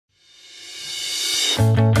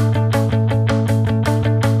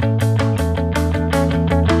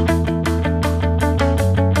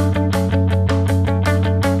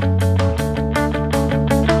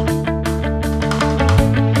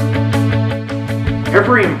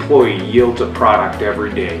Every employee yields a product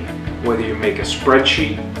every day, whether you make a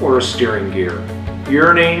spreadsheet or a steering gear.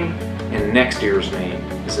 Your name and Nexteer's name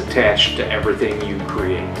is attached to everything you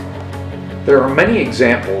create. There are many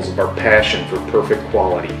examples of our passion for perfect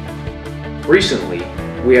quality. Recently,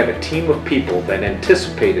 we had a team of people that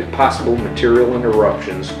anticipated possible material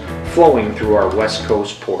interruptions flowing through our West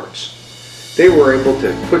Coast ports. They were able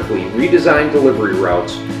to quickly redesign delivery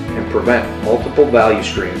routes and prevent multiple value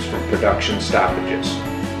streams from production stoppages.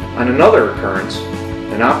 On another occurrence,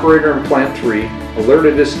 an operator in Plant 3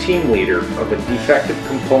 alerted his team leader of a defective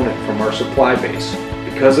component from our supply base.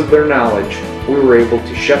 Because of their knowledge, we were able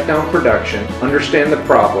to shut down production, understand the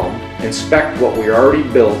problem, inspect what we already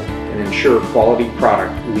built, and ensure quality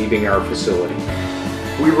product leaving our facility.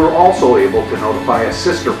 We were also able to notify a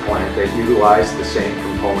sister plant that utilized the same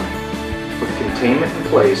component. With containment in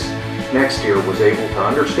place, Nexteer was able to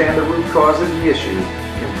understand the root cause of the issue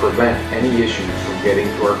and prevent any issues from getting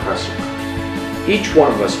to our customer. Each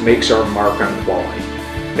one of us makes our mark on quality.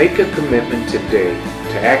 Make a commitment today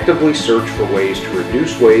to actively search for ways to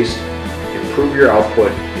reduce waste, improve your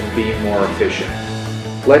output, and be more efficient.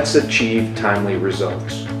 Let's achieve timely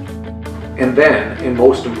results. And then, and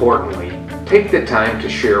most importantly, take the time to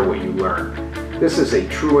share what you learned. This is a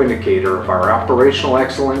true indicator of our operational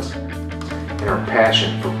excellence and our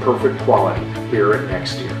passion for perfect quality here at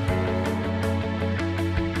Nexteer.